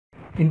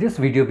In this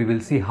video, we will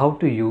see how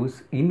to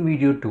use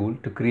InVideo tool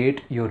to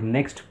create your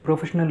next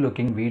professional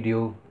looking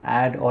video,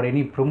 ad or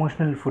any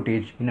promotional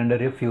footage in under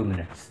a few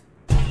minutes.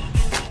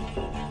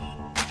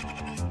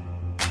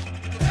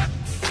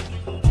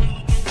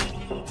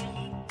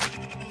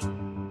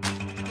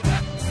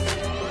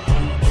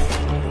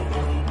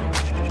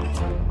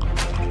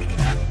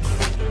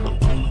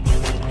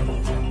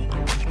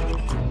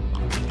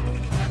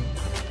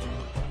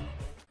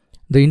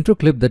 The intro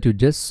clip that you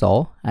just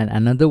saw and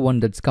another one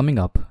that's coming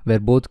up were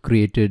both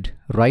created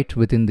right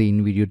within the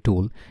InVideo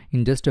tool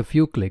in just a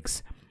few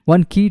clicks.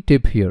 One key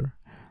tip here,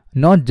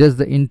 not just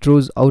the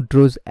intros,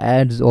 outros,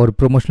 ads or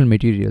promotional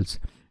materials.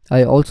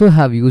 I also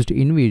have used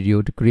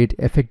InVideo to create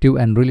effective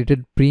and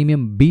related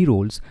premium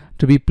B-rolls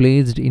to be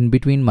placed in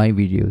between my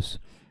videos.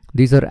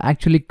 These are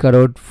actually cut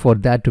out for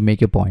that to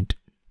make a point.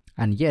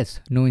 And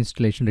yes, no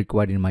installation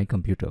required in my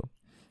computer.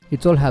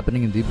 It's all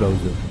happening in the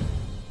browser.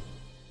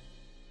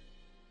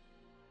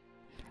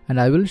 And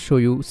I will show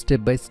you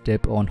step by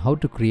step on how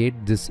to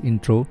create this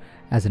intro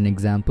as an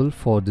example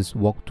for this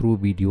walkthrough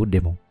video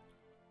demo.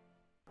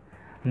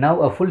 Now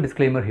a full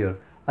disclaimer here.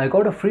 I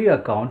got a free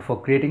account for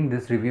creating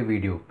this review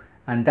video,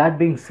 and that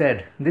being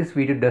said, this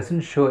video doesn't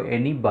show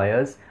any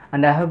bias,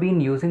 and I have been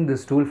using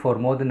this tool for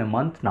more than a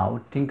month now,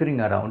 tinkering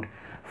around,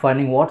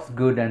 finding what's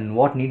good and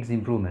what needs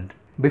improvement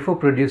before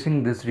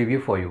producing this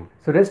review for you.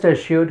 So rest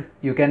assured,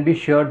 you can be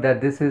sure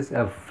that this is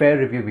a fair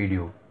review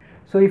video.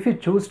 So if you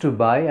choose to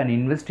buy and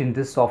invest in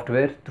this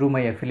software through my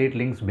affiliate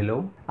links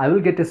below, I will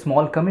get a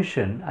small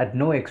commission at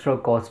no extra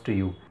cost to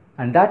you.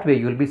 And that way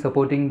you'll be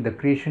supporting the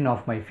creation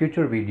of my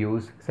future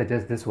videos such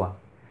as this one.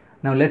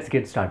 Now let's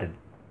get started.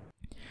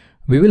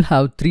 We will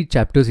have 3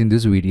 chapters in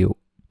this video.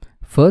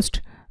 First,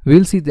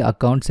 we'll see the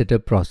account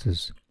setup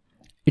process.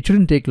 It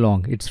shouldn't take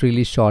long, it's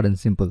really short and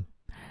simple.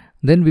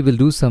 Then we will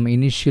do some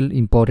initial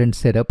important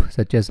setup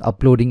such as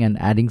uploading and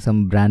adding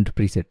some brand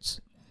presets.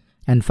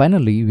 And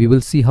finally, we will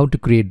see how to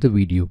create the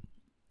video.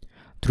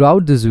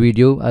 Throughout this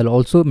video, I'll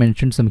also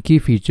mention some key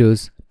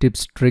features,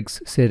 tips,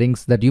 tricks,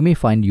 settings that you may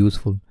find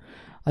useful.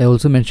 I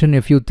also mention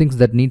a few things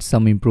that need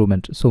some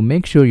improvement, so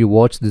make sure you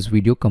watch this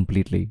video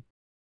completely.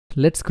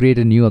 Let's create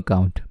a new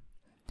account.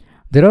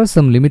 There are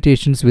some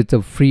limitations with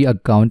a free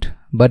account,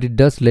 but it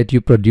does let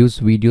you produce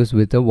videos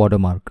with a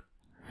watermark.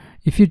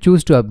 If you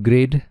choose to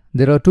upgrade,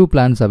 there are 2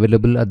 plans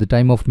available at the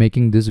time of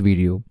making this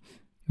video,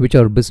 which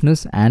are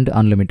business and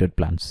unlimited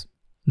plans.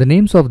 The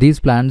names of these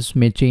plans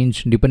may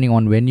change depending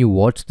on when you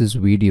watch this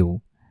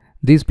video.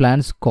 These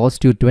plans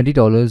cost you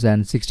 $20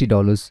 and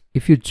 $60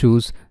 if you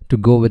choose to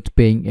go with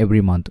paying every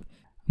month.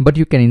 But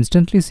you can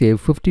instantly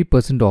save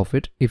 50% of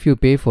it if you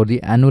pay for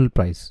the annual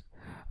price,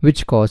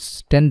 which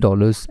costs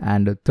 $10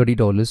 and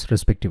 $30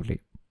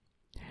 respectively.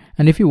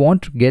 And if you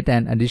want to get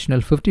an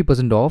additional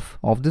 50% off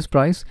of this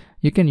price,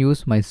 you can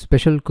use my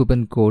special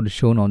coupon code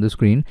shown on the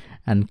screen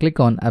and click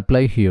on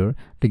apply here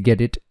to get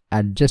it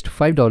at just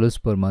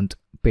 $5 per month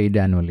paid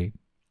annually.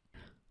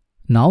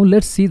 Now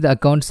let's see the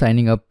account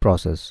signing up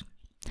process.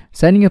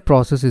 Signing up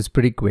process is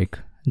pretty quick.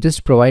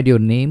 Just provide your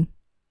name,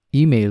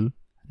 email,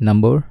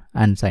 number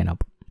and sign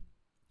up.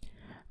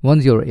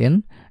 Once you're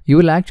in, you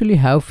will actually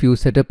have few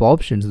setup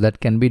options that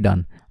can be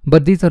done,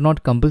 but these are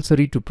not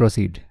compulsory to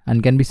proceed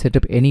and can be set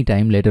up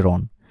anytime later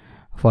on.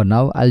 For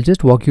now, I'll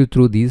just walk you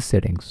through these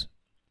settings.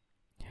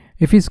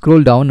 If you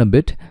scroll down a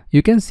bit,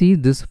 you can see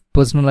this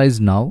Personalize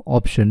Now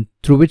option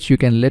through which you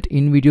can let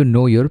InVideo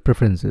know your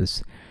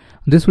preferences.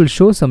 This will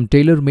show some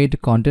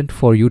tailor-made content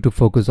for you to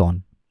focus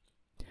on.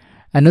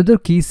 Another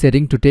key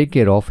setting to take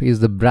care of is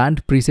the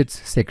Brand Presets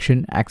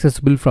section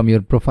accessible from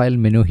your profile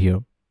menu here.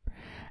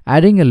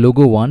 Adding a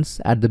logo once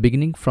at the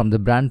beginning from the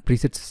Brand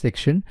Presets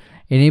section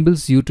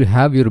enables you to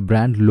have your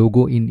brand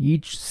logo in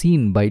each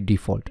scene by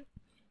default.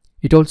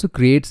 It also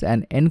creates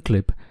an end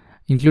clip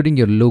including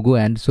your logo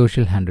and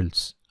social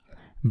handles.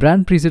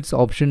 Brand Presets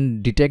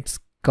option detects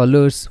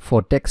colors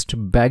for text,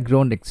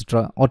 background,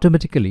 etc.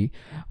 automatically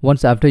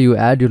once after you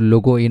add your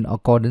logo in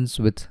accordance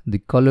with the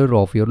color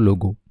of your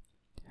logo.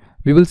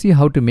 We will see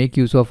how to make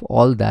use of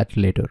all that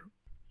later.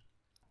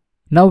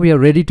 Now we are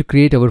ready to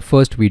create our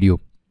first video.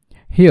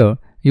 Here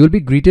you will be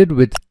greeted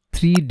with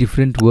 3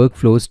 different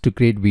workflows to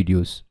create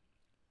videos.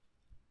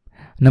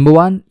 Number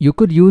 1, you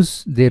could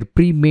use their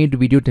pre-made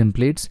video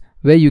templates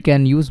where you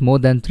can use more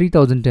than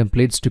 3000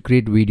 templates to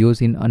create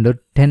videos in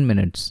under 10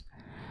 minutes.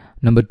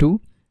 Number 2,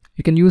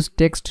 you can use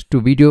text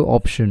to video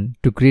option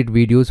to create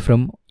videos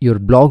from your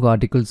blog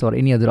articles or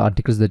any other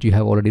articles that you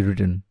have already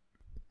written.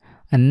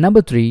 And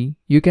number 3,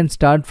 you can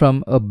start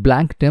from a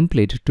blank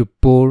template to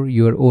pour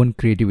your own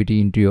creativity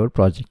into your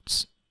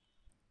projects.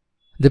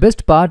 The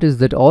best part is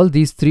that all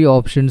these 3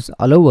 options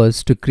allow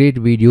us to create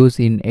videos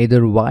in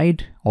either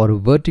wide or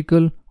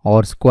vertical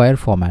or square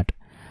format,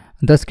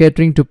 thus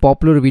catering to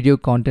popular video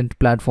content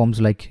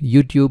platforms like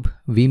YouTube,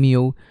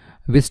 Vimeo,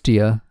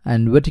 Wistia,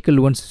 and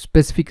vertical ones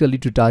specifically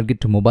to target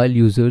to mobile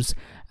users,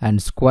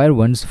 and square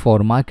ones for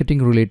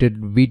marketing related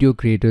video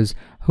creators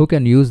who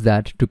can use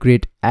that to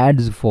create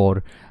ads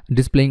for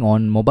displaying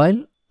on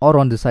mobile or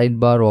on the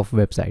sidebar of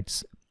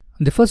websites.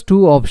 The first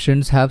two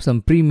options have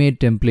some pre-made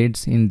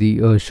templates in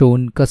the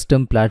shown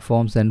custom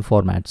platforms and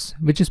formats,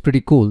 which is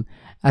pretty cool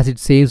as it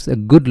saves a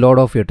good lot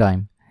of your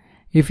time.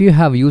 If you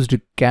have used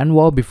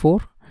Canva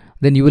before,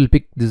 then you will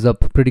pick this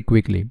up pretty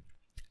quickly.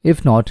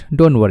 If not,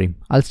 don't worry,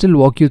 I'll still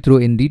walk you through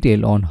in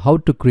detail on how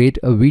to create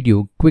a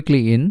video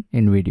quickly in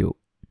InVideo.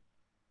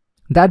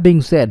 That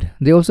being said,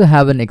 they also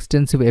have an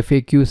extensive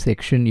FAQ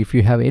section if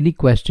you have any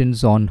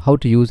questions on how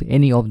to use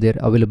any of their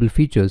available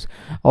features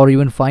or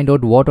even find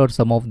out what are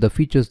some of the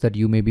features that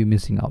you may be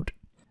missing out.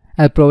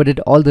 I've provided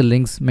all the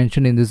links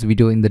mentioned in this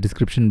video in the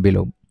description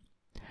below.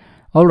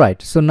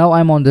 Alright, so now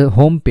I'm on the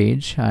home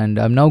page and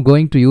I'm now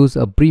going to use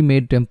a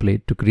pre-made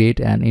template to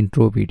create an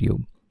intro video.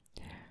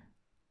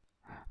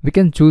 We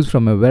can choose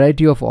from a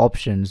variety of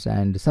options,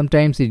 and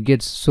sometimes it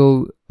gets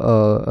so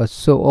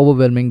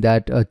overwhelming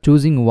that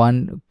choosing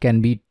one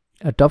can be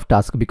a tough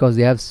task because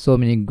they have so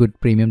many good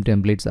premium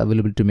templates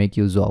available to make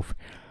use of.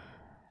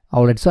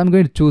 Alright, so I'm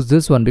going to choose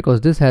this one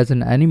because this has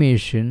an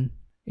animation.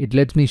 It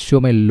lets me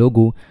show my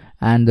logo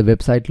and the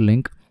website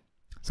link.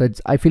 So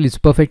I feel it's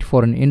perfect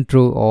for an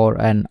intro or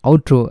an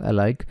outro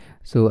alike.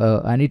 So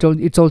and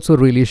it's also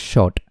really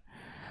short.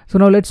 So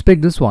now let's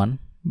pick this one.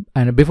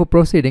 And before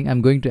proceeding,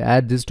 I'm going to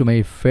add this to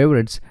my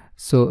favorites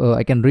so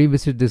I can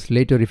revisit this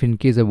later if in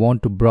case I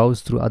want to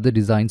browse through other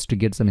designs to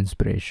get some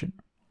inspiration.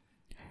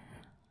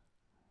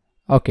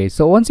 Okay,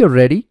 so once you're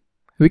ready,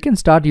 we can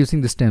start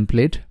using this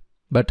template.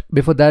 But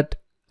before that,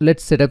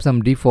 let's set up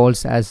some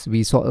defaults as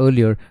we saw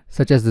earlier,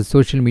 such as the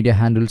social media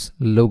handles,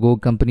 logo,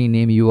 company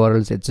name,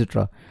 URLs,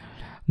 etc.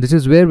 This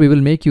is where we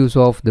will make use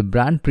of the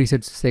brand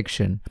presets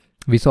section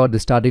we saw at the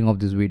starting of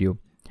this video.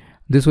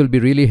 This will be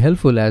really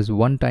helpful as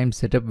one-time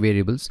setup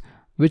variables,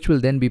 which will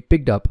then be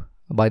picked up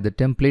by the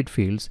template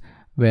fields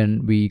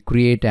when we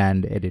create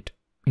and edit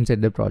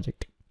inside the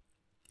project.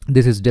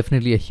 This is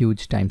definitely a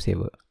huge time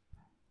saver.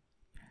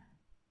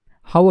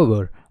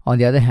 However, on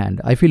the other hand,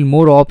 I feel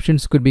more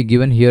options could be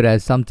given here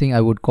as something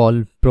I would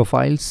call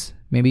profiles,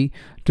 maybe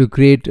to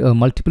create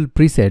multiple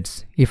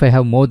presets if I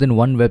have more than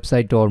one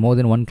website or more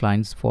than one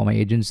clients for my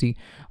agency,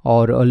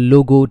 or a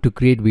logo to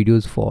create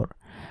videos for.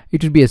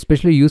 It would be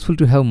especially useful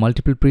to have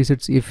multiple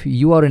presets if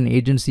you are an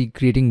agency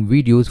creating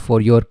videos for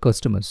your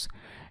customers.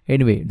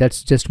 Anyway,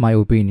 that's just my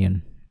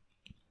opinion.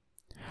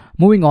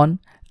 Moving on,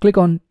 click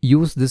on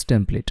Use this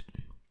template.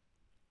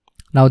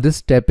 Now this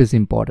step is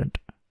important.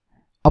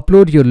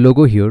 Upload your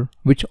logo here,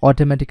 which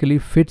automatically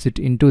fits it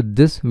into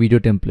this video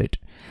template,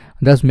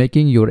 thus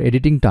making your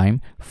editing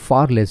time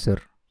far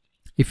lesser.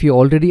 If you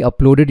already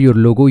uploaded your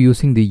logo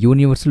using the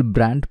Universal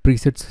Brand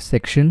Presets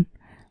section,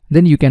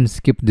 then you can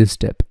skip this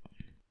step.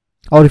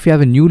 Or if you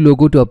have a new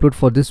logo to upload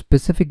for this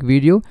specific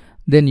video,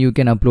 then you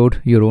can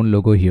upload your own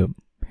logo here.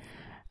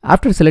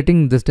 After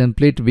selecting this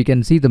template, we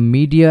can see the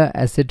media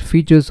asset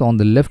features on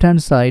the left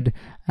hand side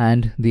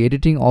and the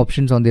editing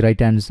options on the right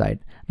hand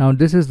side. Now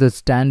this is the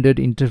standard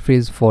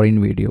interface for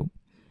InVideo.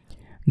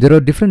 There are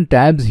different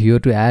tabs here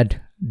to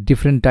add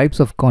different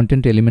types of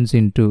content elements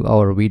into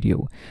our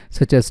video,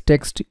 such as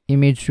text,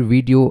 image,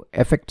 video,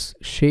 effects,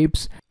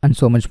 shapes, and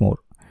so much more.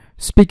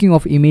 Speaking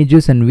of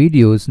images and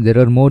videos, there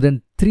are more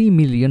than 3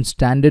 million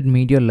standard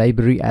media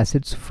library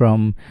assets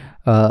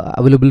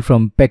available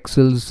from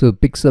Pexels,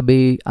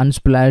 Pixabay,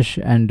 Unsplash,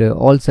 and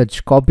all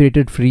such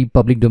copyrighted free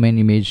public domain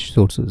image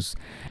sources.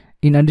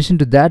 In addition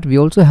to that, we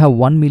also have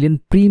 1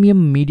 million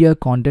premium media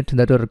content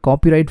that are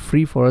copyright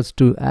free for us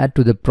to add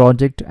to the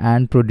project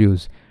and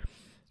produce.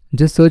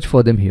 Just search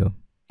for them here.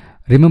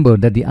 Remember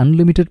that the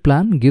unlimited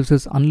plan gives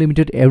us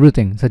unlimited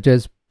everything, such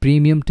as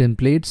premium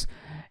templates,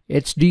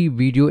 HD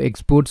video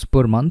exports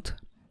per month,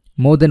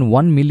 more than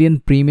 1 million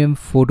premium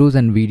photos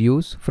and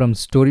videos from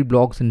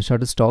Storyblogs and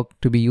Shutterstock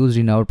to be used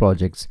in our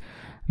projects,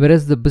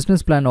 whereas the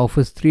business plan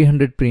offers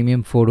 300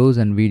 premium photos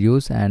and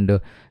videos and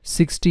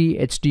 60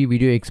 HD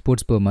video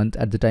exports per month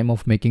at the time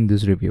of making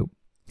this review.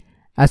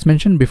 As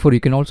mentioned before, you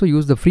can also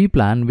use the free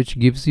plan, which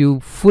gives you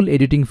full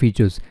editing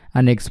features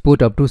and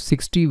export up to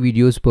 60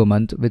 videos per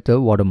month with a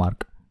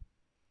watermark.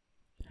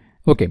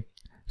 Okay,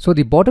 so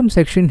the bottom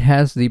section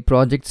has the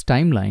project's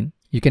timeline.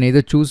 You can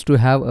either choose to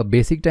have a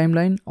basic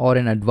timeline or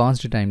an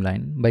advanced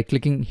timeline by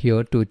clicking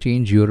here to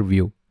change your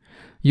view.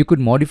 You could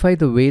modify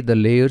the way the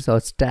layers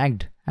are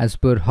stacked as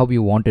per how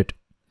you want it.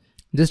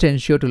 Just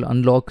ensure to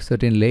unlock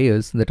certain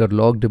layers that are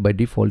locked by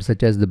default,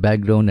 such as the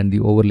background and the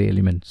overlay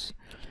elements.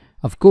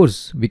 Of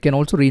course, we can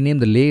also rename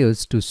the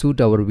layers to suit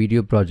our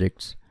video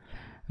projects.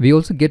 We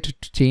also get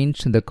to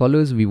change the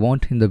colors we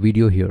want in the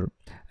video here.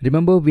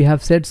 Remember, we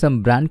have set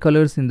some brand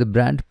colors in the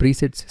brand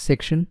presets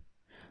section.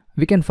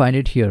 We can find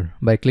it here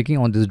by clicking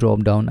on this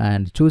drop down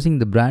and choosing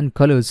the brand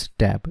colors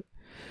tab.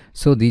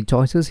 So the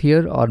choices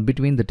here are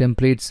between the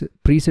template's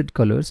preset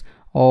colors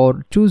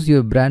or choose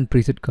your brand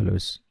preset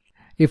colors.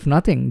 If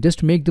nothing,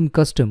 just make them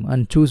custom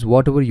and choose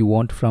whatever you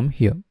want from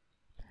here.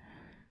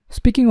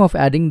 Speaking of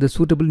adding the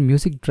suitable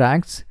music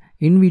tracks,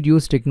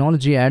 InVideo's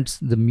technology adds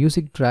the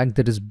music track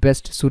that is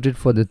best suited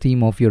for the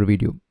theme of your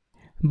video.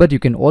 But you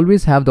can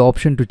always have the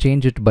option to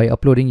change it by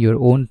uploading your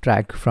own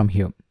track from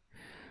here.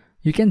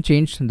 You can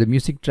change the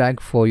music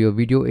track for your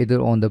video either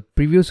on the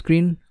preview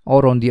screen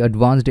or on the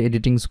advanced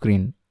editing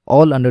screen,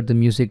 all under the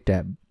music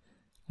tab.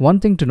 One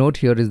thing to note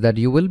here is that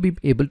you will be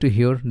able to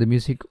hear the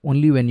music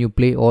only when you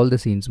play all the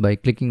scenes by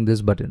clicking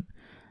this button.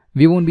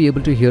 We won't be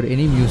able to hear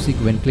any music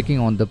when clicking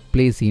on the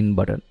play scene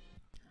button.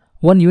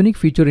 One unique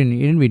feature in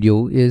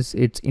InVideo is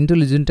its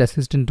intelligent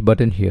assistant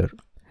button here.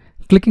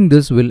 Clicking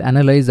this will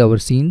analyze our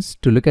scenes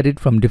to look at it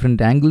from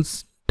different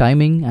angles,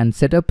 timing and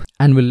setup,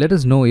 and will let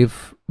us know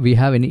if we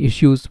have any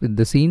issues with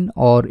the scene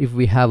or if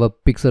we have a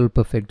pixel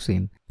perfect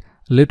scene.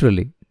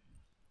 Literally.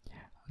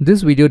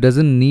 This video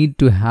doesn't need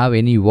to have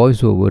any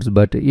voiceovers,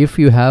 but if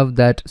you have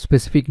that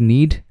specific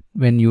need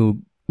when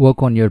you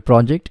work on your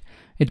project,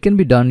 it can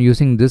be done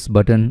using this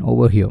button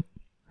over here.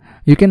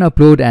 You can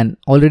upload an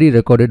already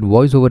recorded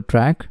voiceover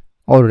track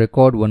or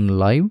record one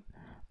live,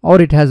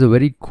 or it has a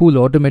very cool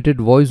automated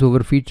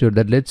voiceover feature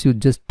that lets you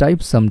just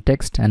type some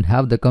text and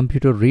have the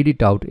computer read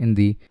it out in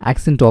the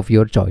accent of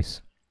your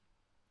choice.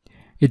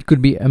 It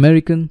could be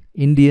American,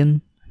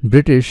 Indian,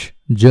 British,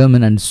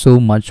 German and so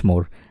much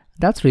more.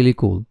 That's really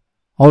cool.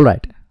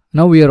 Alright,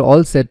 now we are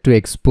all set to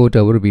export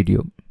our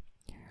video.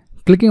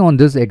 Clicking on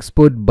this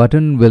export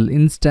button will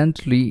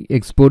instantly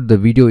export the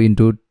video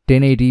into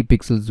 1080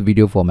 pixels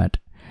video format.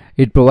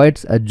 It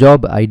provides a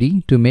job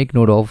ID to make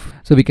note of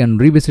so we can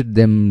revisit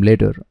them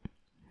later.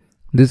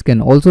 This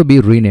can also be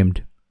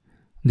renamed.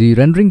 The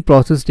rendering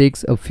process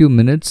takes a few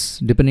minutes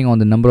depending on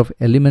the number of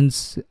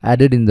elements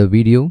added in the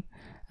video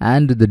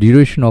and the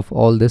duration of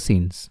all the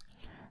scenes.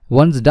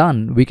 Once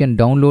done, we can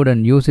download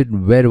and use it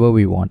wherever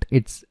we want.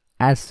 It's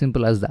as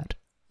simple as that.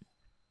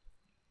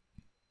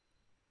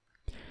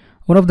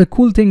 One of the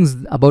cool things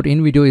about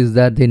InVideo is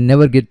that they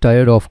never get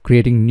tired of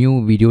creating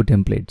new video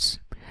templates.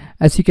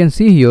 As you can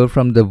see here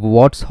from the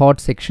What's Hot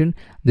section,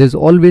 there's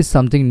always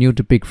something new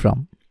to pick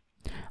from.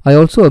 I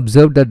also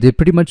observed that they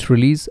pretty much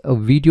release a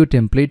video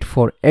template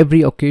for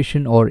every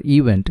occasion or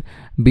event,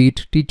 be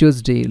it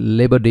Teachers' Day,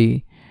 Labor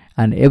Day,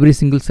 and every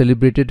single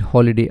celebrated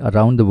holiday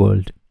around the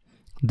world.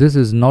 This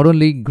is not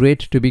only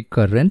great to be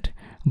current,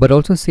 but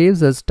also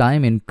saves us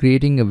time in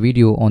creating a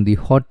video on the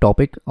hot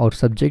topic or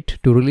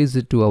subject to release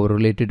it to our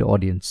related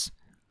audience.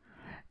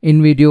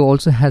 InVideo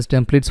also has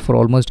templates for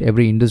almost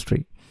every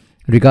industry.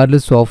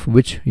 Regardless of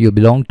which you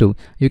belong to,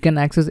 you can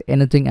access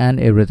anything and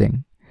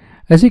everything.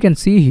 As you can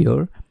see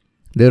here,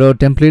 there are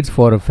templates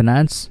for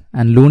finance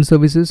and loan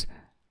services,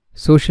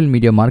 social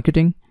media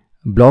marketing,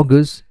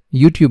 bloggers,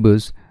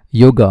 YouTubers,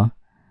 yoga,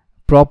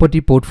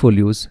 property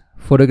portfolios,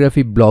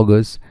 photography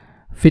bloggers,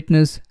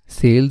 fitness,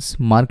 sales,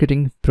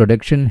 marketing,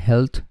 production,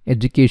 health,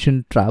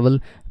 education, travel,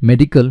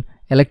 medical,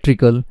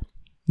 electrical,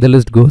 the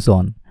list goes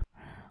on.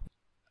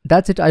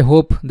 That's it. I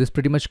hope this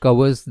pretty much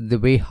covers the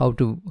way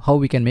how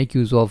we can make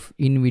use of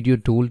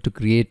InVideo tool to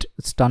create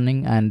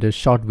stunning and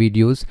short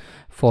videos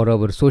for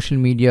our social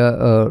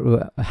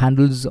media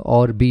handles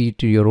or be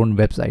it your own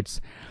websites.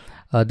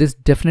 This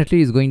definitely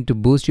is going to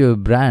boost your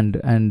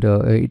brand, and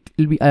it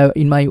will be,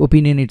 in my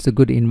opinion, it's a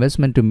good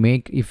investment to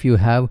make if you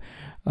have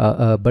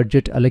a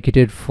budget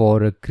allocated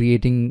for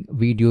creating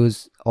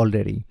videos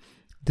already.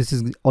 This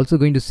is also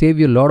going to save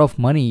you a lot of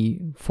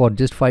money. For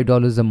just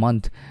 $5 a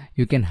month,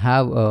 you can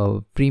have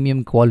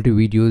premium quality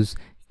videos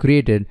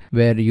created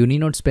where you need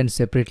not spend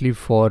separately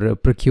for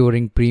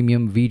procuring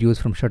premium videos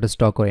from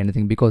Shutterstock or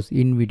anything, because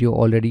InVideo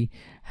already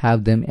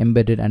have them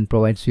embedded and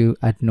provides you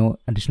at no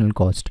additional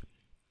cost.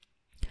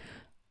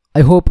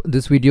 I hope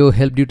this video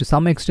helped you to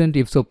some extent.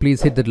 If so,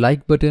 please hit the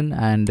like button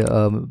and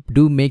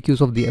do make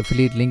use of the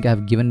affiliate link I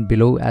have given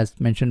below as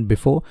mentioned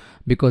before,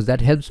 because that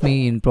helps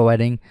me in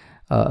providing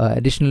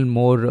additional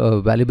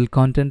more valuable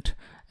content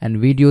and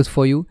videos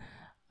for you,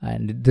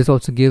 and this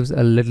also gives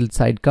a little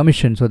side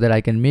commission so that I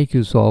can make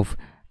use of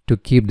to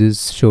keep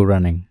this show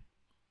running.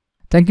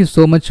 Thank you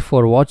so much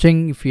for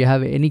watching. If you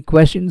have any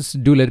questions,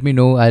 do let me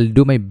know. I'll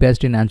do my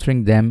best in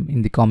answering them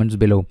in the comments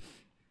below.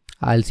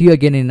 I'll see you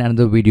again in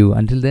another video.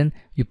 Until then,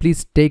 you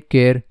please take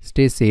care,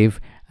 stay safe,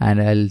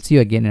 and I'll see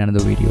you again in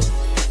another video.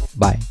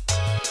 Bye.